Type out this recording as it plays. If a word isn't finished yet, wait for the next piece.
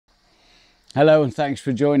Hello and thanks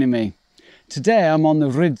for joining me. Today I'm on the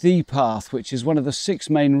Rhyd Ddu path, which is one of the 6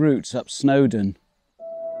 main routes up Snowdon.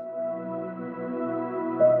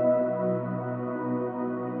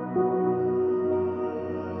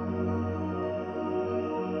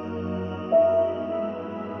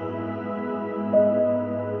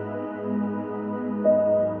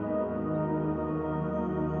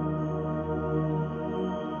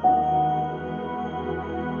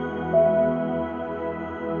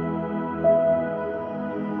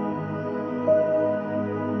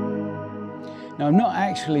 Now, I'm not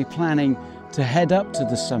actually planning to head up to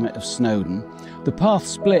the summit of Snowdon. The path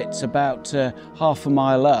splits about half a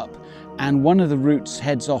mile up, and one of the routes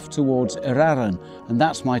heads off towards Yr Aran, and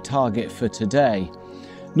that's my target for today.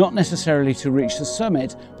 Not necessarily to reach the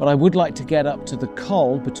summit, but I would like to get up to the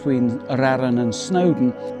col between Yr Aran and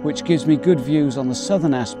Snowdon, which gives me good views on the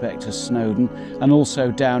southern aspect of Snowdon and also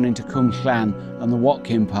down into Bwlch Llan and the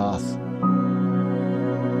Watkin path.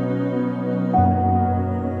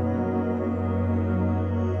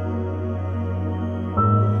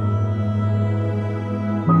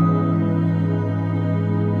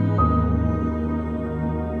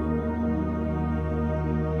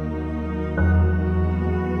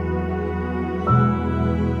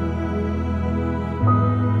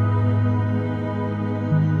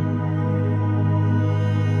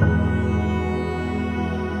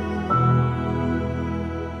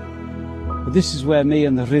 This is where me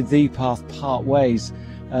and the Rhyd Ddu path part ways.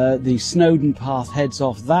 The Snowdon path heads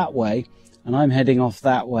off that way, and I'm heading off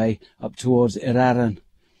that way up towards Yr Aran.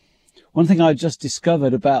 One thing I've just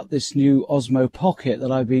discovered about this new Osmo Pocket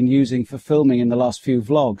that I've been using for filming in the last few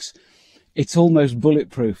vlogs, it's almost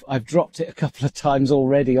bulletproof. I've dropped it a couple of times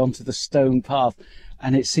already onto the stone path,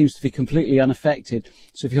 and it seems to be completely unaffected.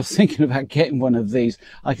 So if you're thinking about getting one of these,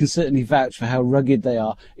 I can certainly vouch for how rugged they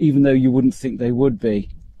are, even though you wouldn't think they would be.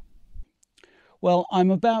 Well, I'm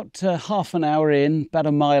about half an hour in, about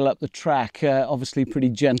a mile up the track, obviously pretty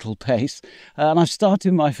gentle pace, and I've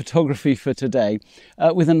started my photography for today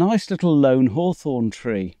with a nice little lone hawthorn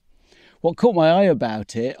tree. What caught my eye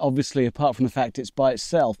about it, obviously apart from the fact it's by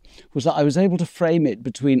itself, was that I was able to frame it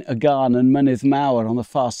between Agarn and Mynydd Mawr on the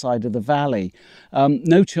far side of the valley.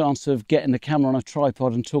 No chance of getting the camera on a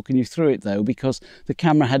tripod and talking you through it though, because the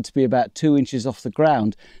camera had to be about 2 inches off the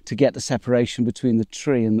ground to get the separation between the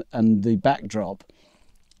tree and the backdrop.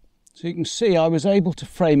 So you can see I was able to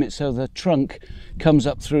frame it so the trunk comes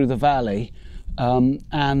up through the valley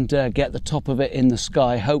and get the top of it in the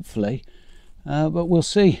sky, hopefully, but we'll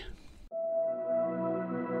see.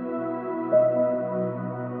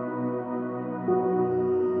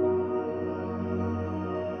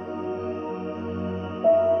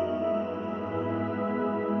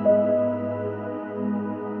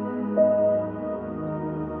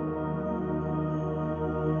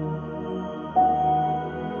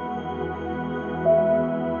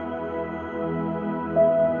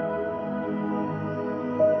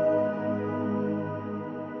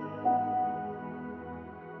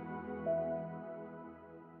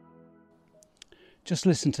 Just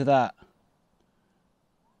listen to that.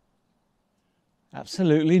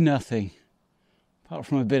 Absolutely nothing, apart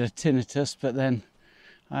from a bit of tinnitus, but then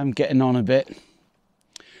I'm getting on a bit.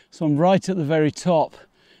 So I'm right at the very top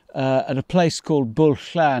at a place called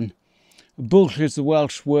Bwlch Llan. Bwlch is the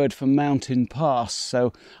Welsh word for mountain pass,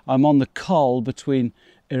 so I'm on the col between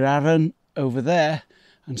Yr Aran over there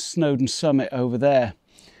and Snowdon summit over there.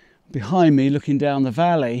 Behind me, looking down the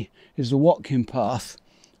valley, is the Watkin path.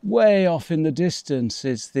 Way off in the distance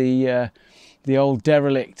is the old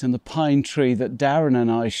derelict and the pine tree that Darren and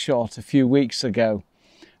I shot a few weeks ago.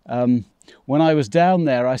 When I was down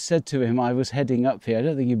there, I said to him I was heading up here. I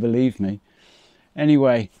don't think he believed me.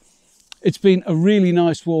 Anyway, it's been a really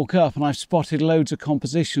nice walk up and I've spotted loads of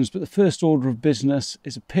compositions, but the first order of business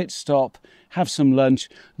is a pit stop, have some lunch,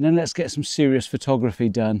 and then let's get some serious photography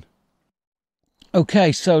done.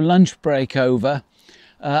 Okay, so lunch break over.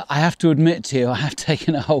 I have to admit to you, I have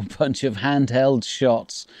taken a whole bunch of handheld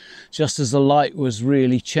shots just as the light was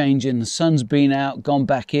really changing. The sun's been out, gone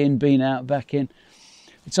back in, been out, back in.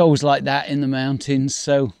 It's always like that in the mountains,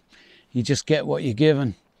 so you just get what you're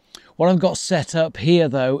given. What I've got set up here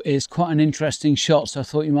though is quite an interesting shot, so I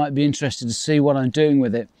thought you might be interested to see what I'm doing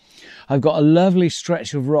with it. I've got a lovely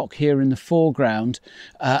stretch of rock here in the foreground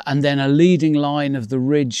and then a leading line of the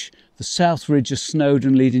ridge, the south ridge of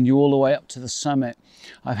Snowdon, leading you all the way up to the summit.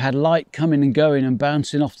 I've had light coming and going and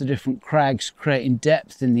bouncing off the different crags, creating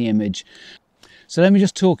depth in the image. So let me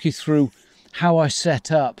just talk you through how I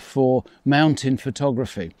set up for mountain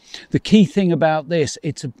photography. The key thing about this,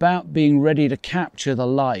 it's about being ready to capture the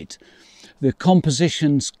light. the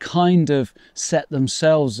compositions kind of set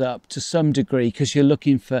themselves up to some degree because you're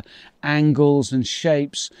looking for angles and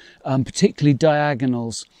shapes, particularly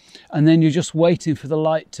diagonals. And then you're just waiting for the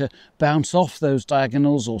light to bounce off those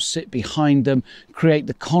diagonals or sit behind them, create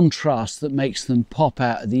the contrast that makes them pop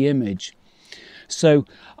out of the image. So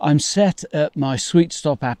I'm set at my sweet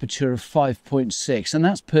stop aperture of 5.6, and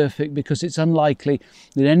that's perfect because it's unlikely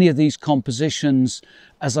that any of these compositions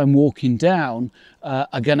as I'm walking down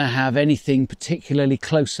are going to have anything particularly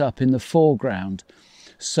close up in the foreground.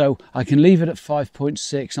 So I can leave it at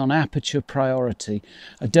 5.6 on aperture priority.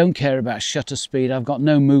 I don't care about shutter speed. I've got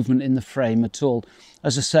no movement in the frame at all.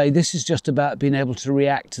 As I say, this is just about being able to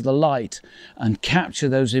react to the light and capture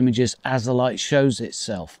those images as the light shows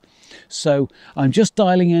itself. So I'm just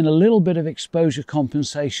dialing in a little bit of exposure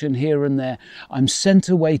compensation here and there. I'm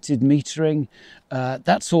center weighted metering.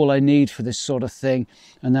 That's all I need for this sort of thing.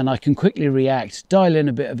 And then I can quickly react, dial in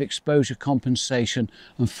a bit of exposure compensation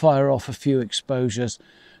and fire off a few exposures.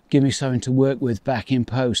 Give me something to work with back in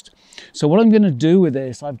post. So what I'm going to do with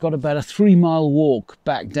this, I've got about a 3-mile walk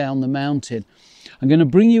back down the mountain. I'm going to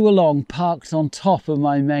bring you along parked on top of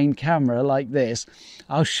my main camera like this.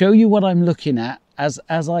 I'll show you what I'm looking at as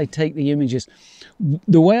I take the images.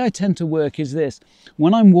 The way I tend to work is this.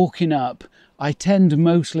 When I'm walking up, I tend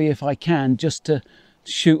mostly, if I can, just to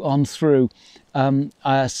shoot on through.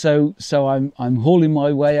 So I'm hauling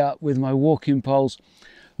my way up with my walking poles.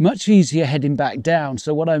 Much easier heading back down.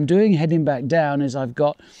 So what I'm doing heading back down is I've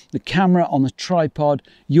got the camera on the tripod,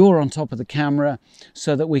 you're on top of the camera,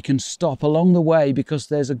 so that we can stop along the way, because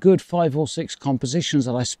there's a good 5 or 6 compositions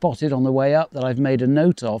that I spotted on the way up that I've made a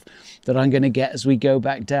note of that I'm going to get as we go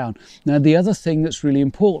back down. Now the other thing that's really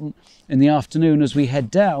important in the afternoon as we head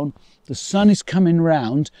down, the sun is coming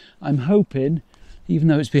round. I'm hoping, even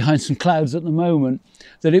though it's behind some clouds at the moment,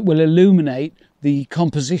 that it will illuminate the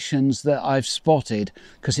compositions that I've spotted,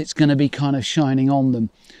 because it's going to be kind of shining on them.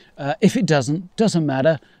 If it doesn't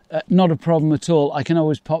matter, not a problem at all. I can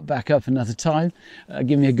always pop back up another time,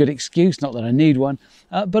 give me a good excuse, not that I need one,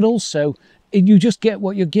 but also you just get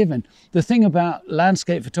what you're given. The thing about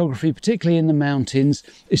landscape photography, particularly in the mountains,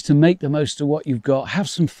 is to make the most of what you've got, have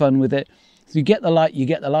some fun with it. If you get the light, you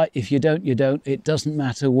get the light. If you don't, you don't. It doesn't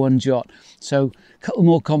matter one jot. So a couple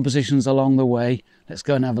more compositions along the way. Let's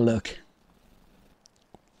go and have a look.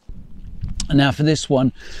 And now for this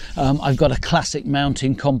one, I've got a classic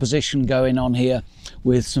mountain composition going on here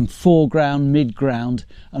with some foreground, midground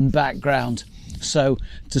and background. So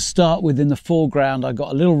to start with, in the foreground, I've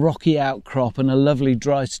got a little rocky outcrop and a lovely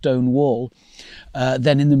dry stone wall.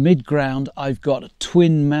 Then in the midground, I've got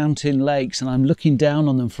twin mountain lakes, and I'm looking down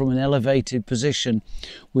on them from an elevated position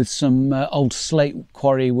with some old slate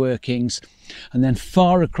quarry workings. And then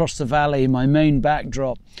far across the valley, my main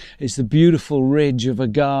backdrop is the beautiful ridge of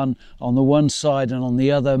Agarn on the one side, and on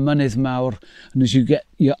the other Mynydd Mawr. And as you get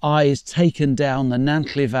your eyes taken down the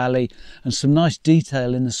Nantlle Valley, and some nice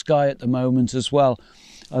detail in the sky at the moment as well.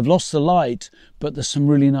 I've lost the light, but there's some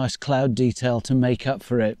really nice cloud detail to make up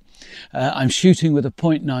for it. I'm shooting with a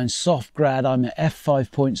 0.9 soft grad. I'm at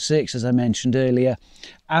f5.6, as I mentioned earlier.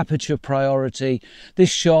 Aperture priority. This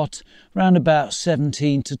shot around about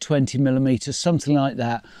 17 to 20 millimeters, something like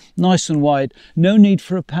that. Nice and wide. No need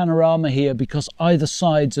for a panorama here, because either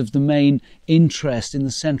sides of the main interest in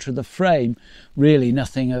the center of the frame, really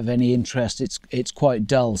nothing of any interest. It's quite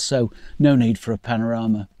dull, so no need for a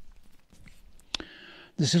panorama.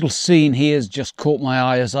 This little scene here has just caught my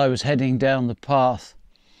eye as I was heading down the path.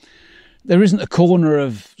 There isn't a corner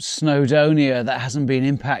of Snowdonia that hasn't been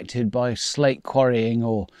impacted by slate quarrying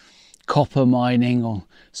or copper mining or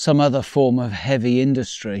some other form of heavy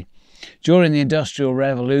industry. During the Industrial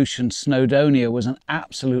Revolution, Snowdonia was an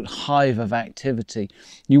absolute hive of activity.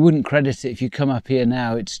 You wouldn't credit it if you come up here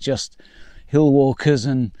now. It's just hill walkers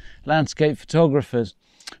and landscape photographers.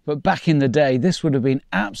 But back in the day, this would have been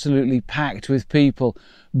absolutely packed with people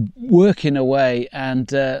working away and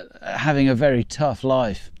having a very tough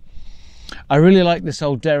life. I really like this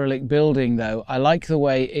old derelict building though. I like the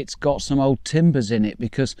way it's got some old timbers in it,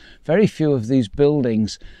 because very few of these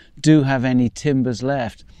buildings do have any timbers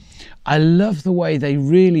left. I love the way they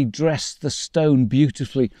really dressed the stone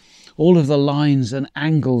beautifully. All of the lines and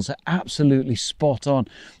angles are absolutely spot on.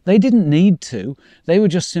 They didn't need to. They were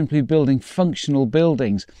just simply building functional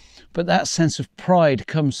buildings. But that sense of pride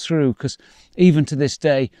comes through, because even to this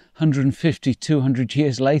day, 150, 200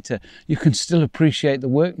 years later, you can still appreciate the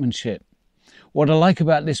workmanship. What I like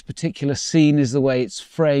about this particular scene is the way it's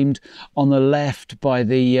framed, on the left by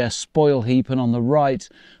the spoil heap, and on the right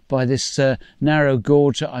by this narrow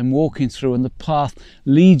gorge that I'm walking through, and the path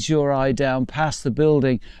leads your eye down past the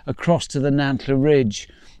building across to the Nantlle Ridge.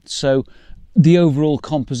 So the overall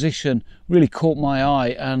composition really caught my eye,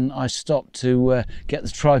 and I stopped to get the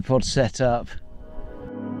tripod set up.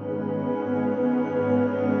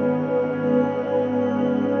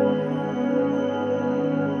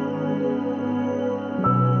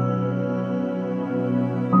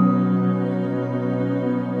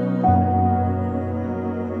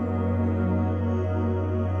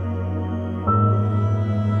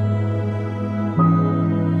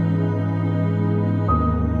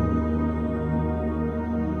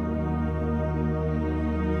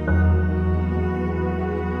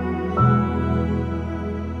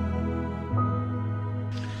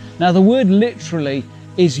 Now, the word literally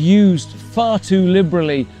is used far too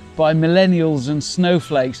liberally by millennials and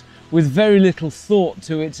snowflakes with very little thought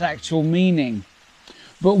to its actual meaning.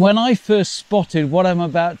 But when I first spotted what I'm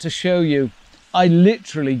about to show you, I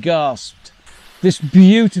literally gasped. This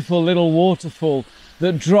beautiful little waterfall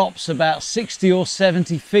that drops about 60 or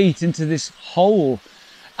 70 feet into this hole,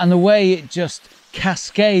 and the way it just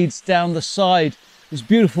cascades down the side, this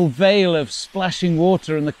beautiful veil of splashing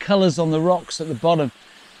water and the colours on the rocks at the bottom.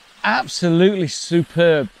 Absolutely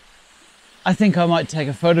superb. I think I might take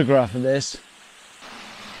a photograph of this.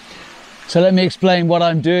 So let me explain what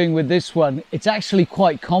I'm doing with this one. It's actually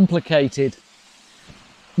quite complicated.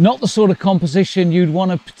 Not the sort of composition you'd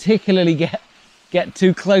want to particularly get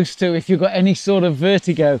too close to if you've got any sort of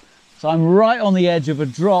vertigo. So I'm right on the edge of a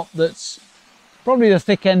drop that's probably the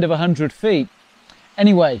thick end of 100 feet.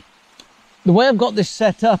 Anyway, the way I've got this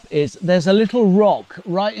set up is there's a little rock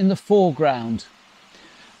right in the foreground.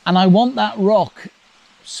 And I want that rock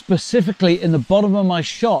specifically in the bottom of my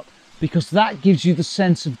shot because that gives you the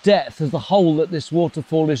sense of depth of the hole that this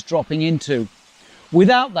waterfall is dropping into.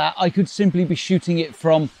 Without that, I could simply be shooting it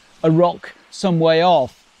from a rock some way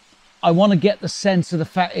off. I want to get the sense of the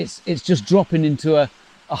fact it's just dropping into a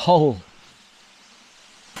hole.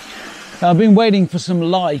 Now, I've been waiting for some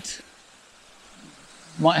light.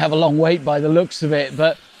 Might have a long wait by the looks of it,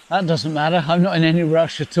 but that doesn't matter. I'm not in any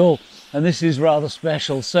rush at all. And this is rather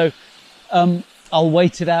special, so I'll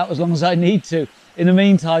wait it out as long as I need to. In the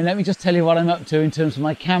meantime, let me just tell you what I'm up to in terms of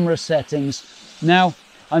my camera settings. Now,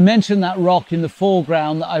 I mentioned that rock in the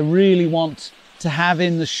foreground that I really want to have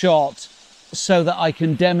in the shot so that I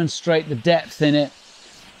can demonstrate the depth in it.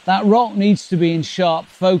 That rock needs to be in sharp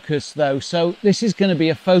focus though, so this is going to be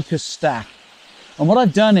a focus stack. And what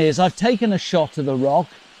I've done is I've taken a shot of the rock,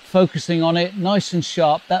 focusing on it, nice and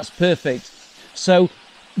sharp. That's perfect. So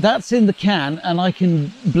that's in the can, and I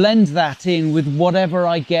can blend that in with whatever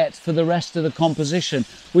I get for the rest of the composition,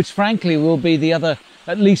 which frankly will be the other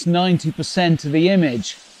at least 90% of the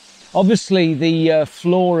image. Obviously the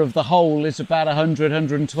floor of the hole is about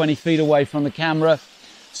 100-120 feet away from the camera,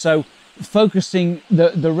 so focusing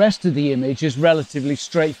the rest of the image is relatively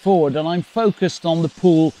straightforward, and I'm focused on the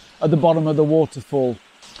pool at the bottom of the waterfall.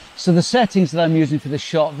 So the settings that I'm using for this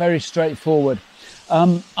shot, very straightforward.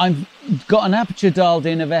 I've got an aperture dialed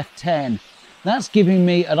in of f10. That's giving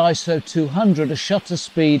me at ISO 200 a shutter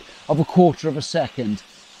speed of 1/4 of a second.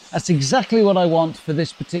 That's exactly what I want for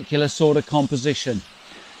this particular sort of composition.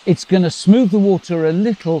 It's going to smooth the water a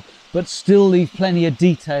little, but still leave plenty of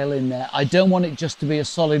detail in there. I don't want it just to be a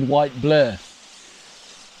solid white blur.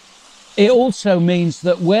 It also means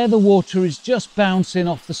that where the water is just bouncing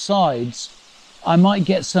off the sides, I might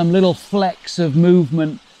get some little flecks of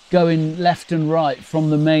movement going left and right from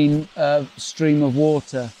the main stream of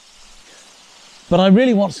water. But I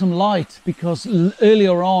really want some light because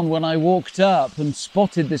earlier on when I walked up and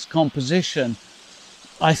spotted this composition,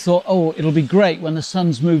 I thought, oh, it'll be great when the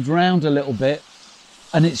sun's moved around a little bit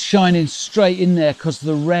and it's shining straight in there because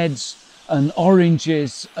the reds and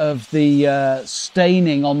oranges of the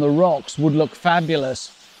staining on the rocks would look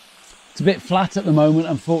fabulous. It's a bit flat at the moment,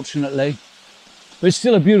 unfortunately, but it's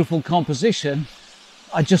still a beautiful composition.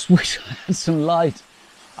 I just wish I had some light.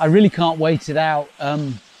 I really can't wait it out.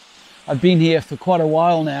 I've been here for quite a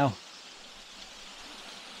while now.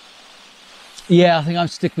 Yeah, I think I'm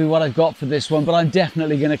sticking with what I've got for this one, but I'm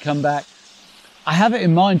definitely going to come back. I have it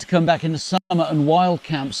in mind to come back in the summer and wild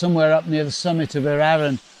camp somewhere up near the summit of Yr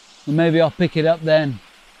Aran, and maybe I'll pick it up then.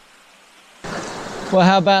 Well,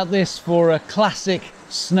 how about this for a classic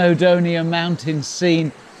Snowdonian mountain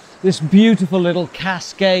scene? This beautiful little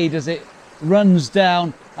cascade as it runs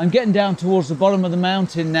down. I'm getting down towards the bottom of the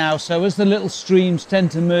mountain now, so as the little streams tend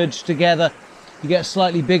to merge together, you get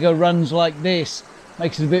slightly bigger runs like this.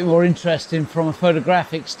 Makes it a bit more interesting from a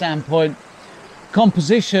photographic standpoint.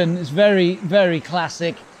 Composition is very, very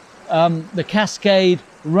classic. The cascade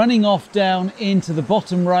running off down into the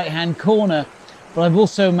bottom right hand corner, but I've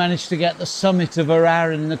also managed to get the summit of Yr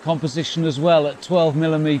Aran in the composition as well at 12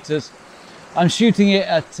 millimeters. I'm shooting it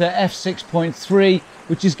at f6.3,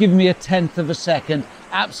 which is giving me 1/10 of a second.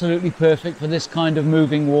 Absolutely perfect for this kind of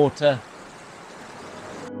moving water.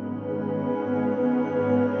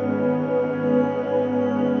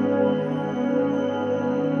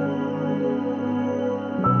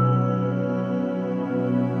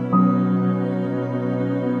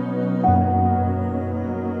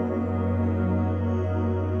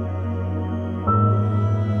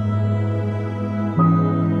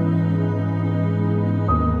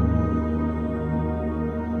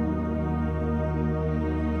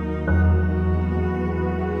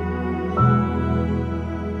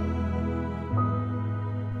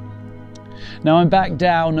 Now I'm back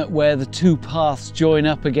down at where the two paths join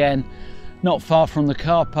up again, not far from the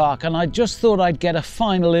car park, and I just thought I'd get a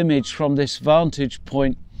final image from this vantage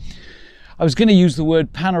point. I was going to use the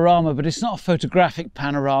word panorama, but it's not a photographic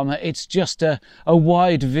panorama, it's just a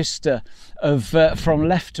wide vista of from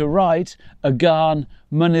left to right, Agarn,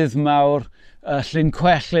 Mynydd Mawr, Llyn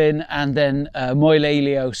Cwellyn, and then Moel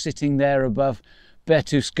Eilio sitting there above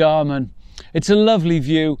Betws Garman. It's a lovely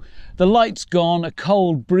view. The light's gone, a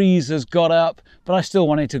cold breeze has got up, but I still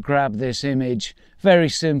wanted to grab this image. Very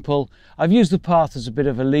simple. I've used the path as a bit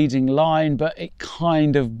of a leading line, but it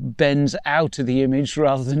kind of bends out of the image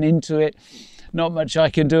rather than into it. Not much I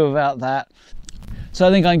can do about that. So I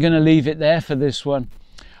think I'm going to leave it there for this one.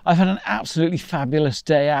 I've had an absolutely fabulous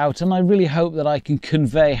day out, and I really hope that I can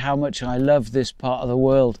convey how much I love this part of the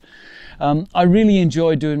world. I really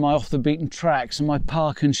enjoy doing my off the beaten tracks and my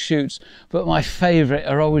park and shoots, but my favourite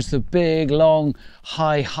are always the big, long,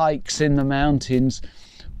 high hikes in the mountains.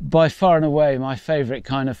 By far and away my favourite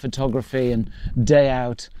kind of photography and day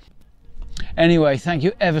out. Anyway, thank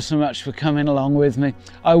you ever so much for coming along with me.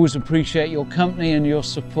 I always appreciate your company and your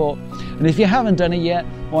support. And if you haven't done it yet,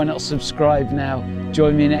 why not subscribe now?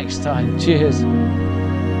 Join me next time. Cheers.